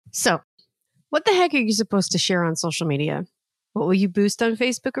So, what the heck are you supposed to share on social media? What will you boost on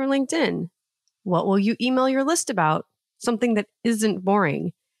Facebook or LinkedIn? What will you email your list about? Something that isn't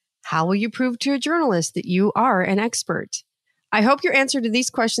boring. How will you prove to a journalist that you are an expert? I hope your answer to these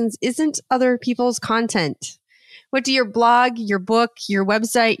questions isn't other people's content. What do your blog, your book, your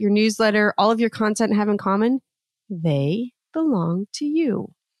website, your newsletter, all of your content have in common? They belong to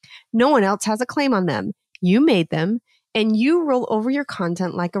you. No one else has a claim on them. You made them, and you rule over your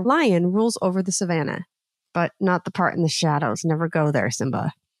content like a lion rules over the savannah. But not the part in the shadows. Never go there,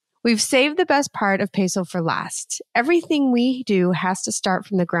 Simba. We've saved the best part of PESO for last. Everything we do has to start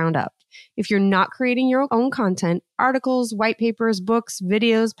from the ground up. If you're not creating your own content, articles, white papers, books,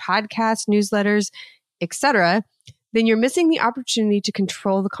 videos, podcasts, newsletters, etc., then you're missing the opportunity to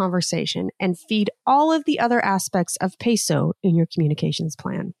control the conversation and feed all of the other aspects of PESO in your communications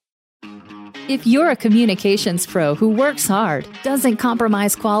plan. If you're a communications pro who works hard, doesn't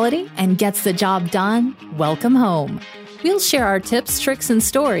compromise quality, and gets the job done, welcome home. We'll share our tips, tricks, and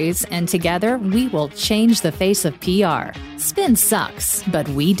stories, and together we will change the face of PR. Spin sucks, but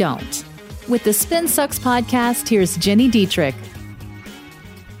we don't. With the Spin Sucks podcast, here's Jenny Dietrich.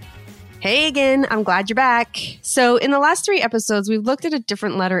 Hey again, I'm glad you're back. So in the last 3 episodes, we've looked at a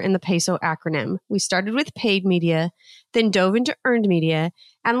different letter in the PESO acronym. We started with paid media, then dove into earned media,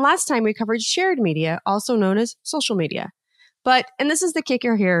 and last time we covered shared media, also known as social media. But, and this is the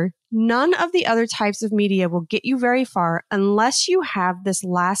kicker here, none of the other types of media will get you very far unless you have this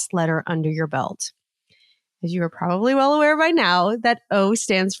last letter under your belt. As you are probably well aware by now, that O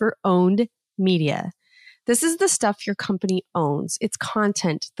stands for owned media. This is the stuff your company owns. It's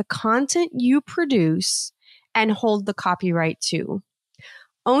content, the content you produce and hold the copyright to.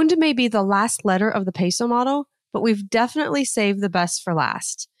 Owned may be the last letter of the PESO model, but we've definitely saved the best for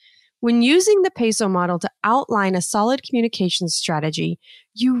last. When using the PESO model to outline a solid communications strategy,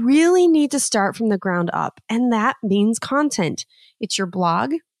 you really need to start from the ground up, and that means content. It's your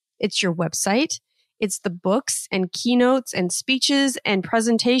blog, it's your website, it's the books and keynotes and speeches and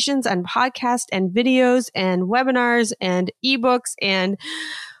presentations and podcasts and videos and webinars and eBooks and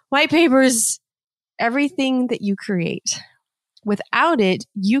white papers, everything that you create. Without it,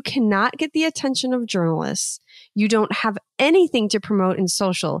 you cannot get the attention of journalists. You don't have anything to promote in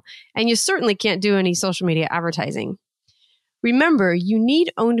social, and you certainly can't do any social media advertising. Remember, you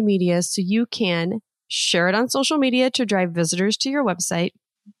need owned media so you can share it on social media to drive visitors to your website,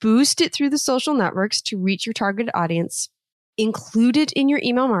 boost it through the social networks to reach your targeted audience, include it in your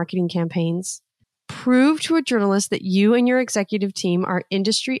email marketing campaigns, prove to a journalist that you and your executive team are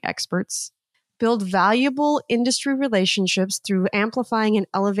industry experts, build valuable industry relationships through amplifying and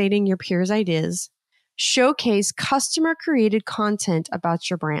elevating your peers' ideas, showcase customer-created content about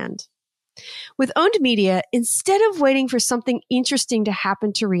your brand. With owned media, instead of waiting for something interesting to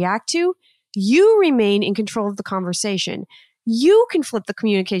happen to react to, you remain in control of the conversation. You can flip the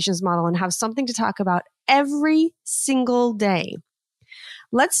communications model and have something to talk about every single day.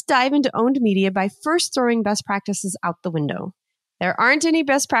 Let's dive into owned media by first throwing best practices out the window. There aren't any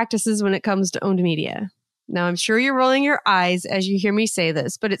best practices when it comes to owned media. Now, I'm sure you're rolling your eyes as you hear me say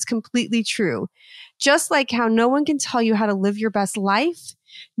this, but it's completely true. Just like how no one can tell you how to live your best life,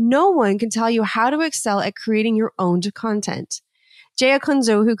 no one can tell you how to excel at creating your owned content. Jaya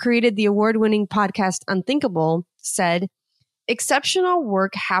Kunzo, who created the award-winning podcast Unthinkable, said, "Exceptional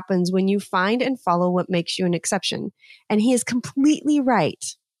work happens when you find and follow what makes you an exception." And he is completely right.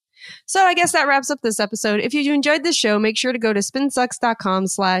 So I guess that wraps up this episode. If you enjoyed this show, make sure to go to spinsucks.com/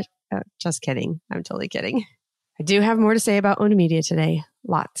 just kidding. I'm totally kidding. I do have more to say about owned media today.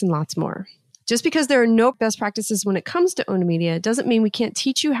 Lots and lots more. Just because there are no best practices when it comes to owned media doesn't mean we can't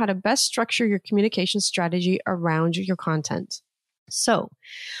teach you how to best structure your communication strategy around your content. So,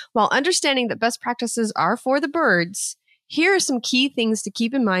 while understanding that best practices are for the birds, here are some key things to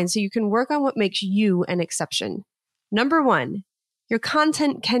keep in mind so you can work on what makes you an exception. Number 1, your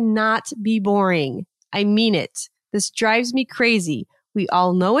content cannot be boring. I mean it. This drives me crazy. We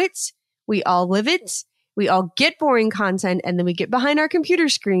all know it. We all live it. We all get boring content, and then we get behind our computer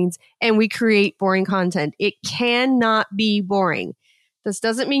screens and we create boring content. It cannot be boring. This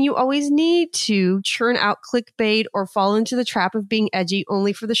doesn't mean you always need to churn out clickbait or fall into the trap of being edgy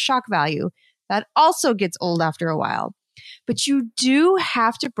only for the shock value. That also gets old after a while. But you do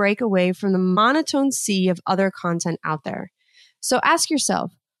have to break away from the monotone sea of other content out there. So ask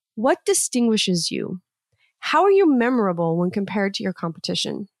yourself, what distinguishes you? How are you memorable when compared to your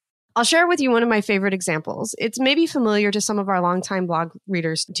competition? I'll share with you one of my favorite examples. It's maybe familiar to some of our longtime blog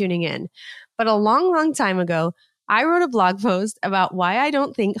readers tuning in, but a long time ago, I wrote a blog post about why I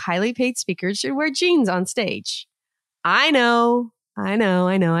don't think highly paid speakers should wear jeans on stage. I know, I know.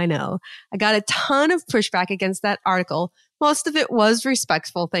 I got a ton of pushback against that article. Most of it was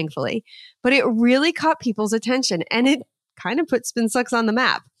respectful, thankfully, but it really caught people's attention and it kind of put Spin Sucks on the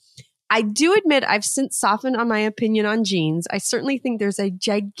map. I do admit I've since softened on my opinion on jeans. I certainly think there's a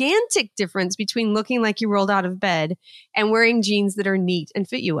gigantic difference between looking like you rolled out of bed and wearing jeans that are neat and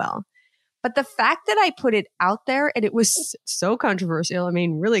fit you well. But the fact that I put it out there and it was so controversial,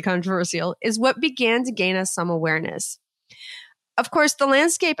 really controversial, is what began to gain us some awareness. Of course, the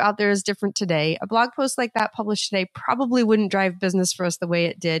landscape out there is different today. A blog post like that published today probably wouldn't drive business for us the way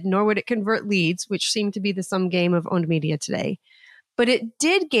it did, nor would it convert leads, which seem to be the sum game of owned media today. But it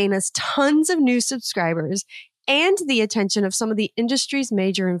did gain us tons of new subscribers and the attention of some of the industry's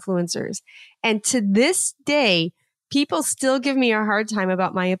major influencers. And to this day, people still give me a hard time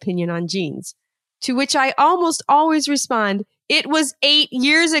about my opinion on jeans, to which I almost always respond, it was 8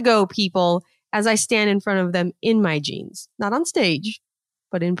 years ago, people, as I stand in front of them in my jeans, not on stage,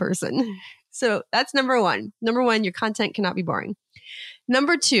 but in person. So that's number one. Number one, your content cannot be boring.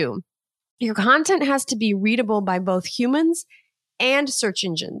 Number two, your content has to be readable by both humans and search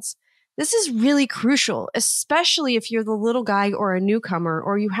engines. This is really crucial, especially if you're the little guy or a newcomer,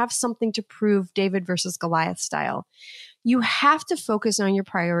 or you have something to prove David versus Goliath style. You have to focus on your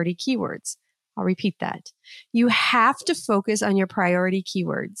priority keywords. I'll repeat that. You have to focus on your priority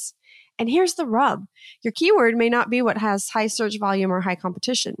keywords. And here's the rub. Your keyword may not be what has high search volume or high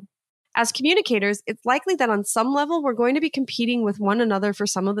competition. As communicators, it's likely that on some level, we're going to be competing with one another for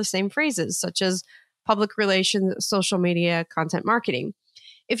some of the same phrases, such as public relations, social media, content marketing.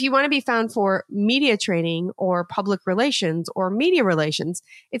 If you want to be found for media training or public relations or media relations,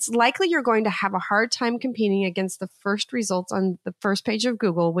 it's likely you're going to have a hard time competing against the first results on the first page of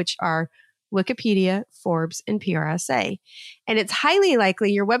Google, which are Wikipedia, Forbes, and PRSA. And it's highly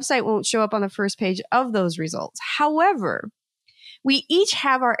likely your website won't show up on the first page of those results. However, we each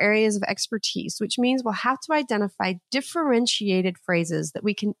have our areas of expertise, which means we'll have to identify differentiated phrases that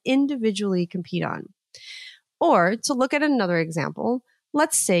we can individually compete on. Or to look at another example,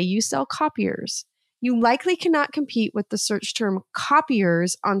 let's say you sell copiers. You likely cannot compete with the search term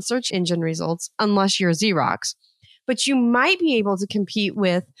copiers on search engine results unless you're Xerox. But you might be able to compete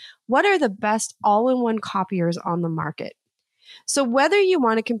with what are the best all-in-one copiers on the market. So whether you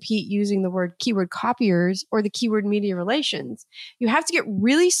want to compete using the keyword copiers or the keyword media relations, you have to get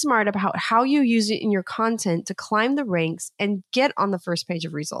really smart about how you use it in your content to climb the ranks and get on the first page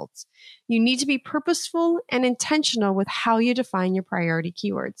of results. You need to be purposeful and intentional with how you define your priority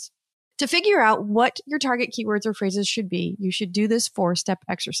keywords. To figure out what your target keywords or phrases should be, you should do this 4-step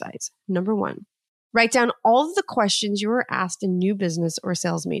exercise. Number 1. Write down all of the questions you were asked in new business or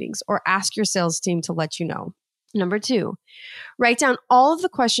sales meetings, or ask your sales team to let you know. Number 2, write down all of the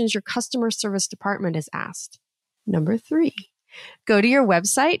questions your customer service department is asked. Number 3, go to your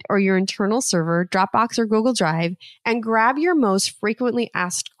website or your internal server, Dropbox or Google Drive, and grab your most frequently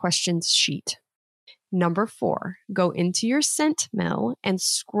asked questions sheet. Number 4, go into your sent mail and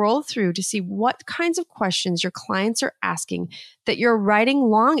scroll through to see what kinds of questions your clients are asking that you're writing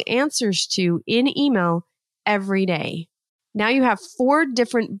long answers to in email every day. Now you have 4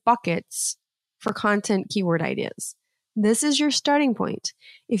 different buckets for content keyword ideas. This is your starting point.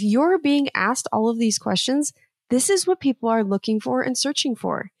 If you're being asked all of these questions, this is what people are looking for and searching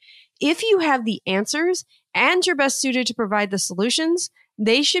for. If you have the answers and you're best suited to provide the solutions,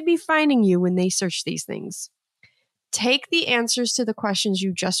 they should be finding you when they search these things. Take the answers to the questions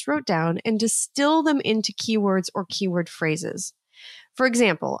you just wrote down and distill them into keywords or keyword phrases. For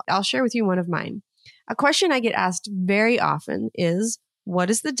example, I'll share with you one of mine. A question I get asked very often is,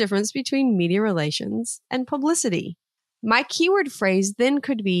 what is the difference between media relations and publicity? My keyword phrase then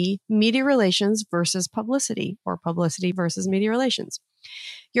could be media relations versus publicity, or publicity versus media relations.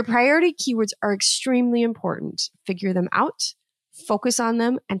 Your priority keywords are extremely important. Figure them out, focus on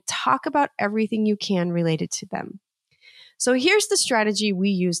them, and talk about everything you can related to them. So here's the strategy we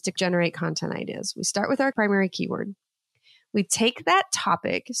use to generate content ideas. We start with our primary keyword. We take that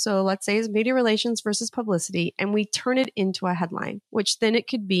topic, so let's say it's media relations versus publicity, and we turn it into a headline, which then it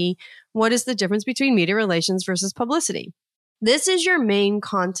could be, what is the difference between media relations versus publicity? This is your main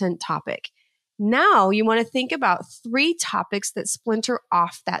content topic. Now you want to think about 3 topics that splinter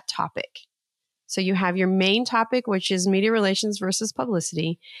off that topic. So you have your main topic, which is media relations versus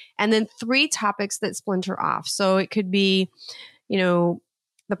publicity, and then 3 topics that splinter off. So it could be, the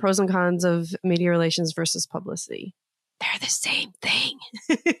pros and cons of media relations versus publicity. They're the same thing.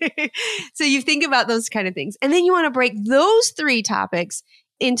 So you think about those kind of things. And then you want to break those 3 topics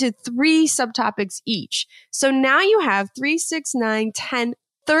into 3 subtopics each. So now you have 3, 6, 9, 10,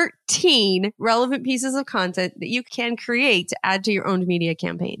 13 relevant pieces of content that you can create to add to your owned media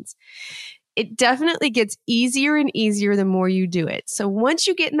campaigns. It definitely gets easier and easier the more you do it. So once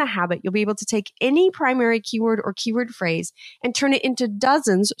you get in the habit, you'll be able to take any primary keyword or keyword phrase and turn it into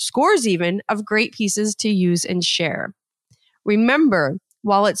dozens, scores even, of great pieces to use and share. Remember,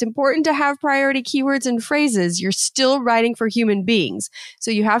 while it's important to have priority keywords and phrases, you're still writing for human beings.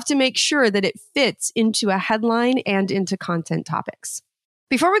 So you have to make sure that it fits into a headline and into content topics.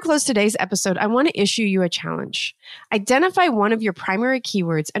 Before we close today's episode, I want to issue you a challenge. Identify one of your primary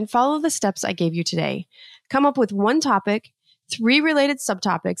keywords and follow the steps I gave you today. Come up with one topic, 3 related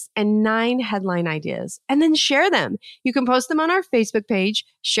subtopics, and 9 headline ideas, and then share them. You can post them on our Facebook page,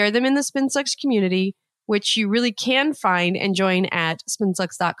 share them in the SpinSucks community, which you really can find and join at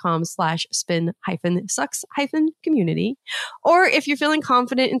spinsucks.com/spin-sucks-community. Or if you're feeling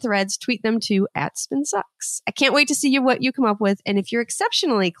confident in threads, tweet them to @spinsucks. I can't wait to see what you come up with. And if you're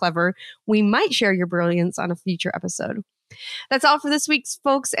exceptionally clever, we might share your brilliance on a future episode. That's all for this week,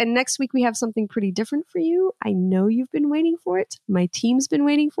 folks. And next week, we have something pretty different for you. I know you've been waiting for it. My team's been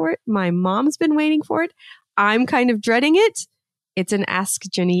waiting for it. My mom's been waiting for it. I'm kind of dreading it. It's an Ask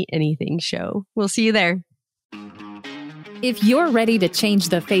Jenny Anything show. We'll see you there. If you're ready to change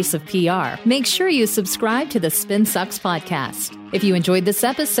the face of PR, make sure you subscribe to the SpinSucks podcast. If you enjoyed this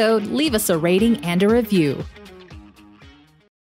episode, leave us a rating and a review.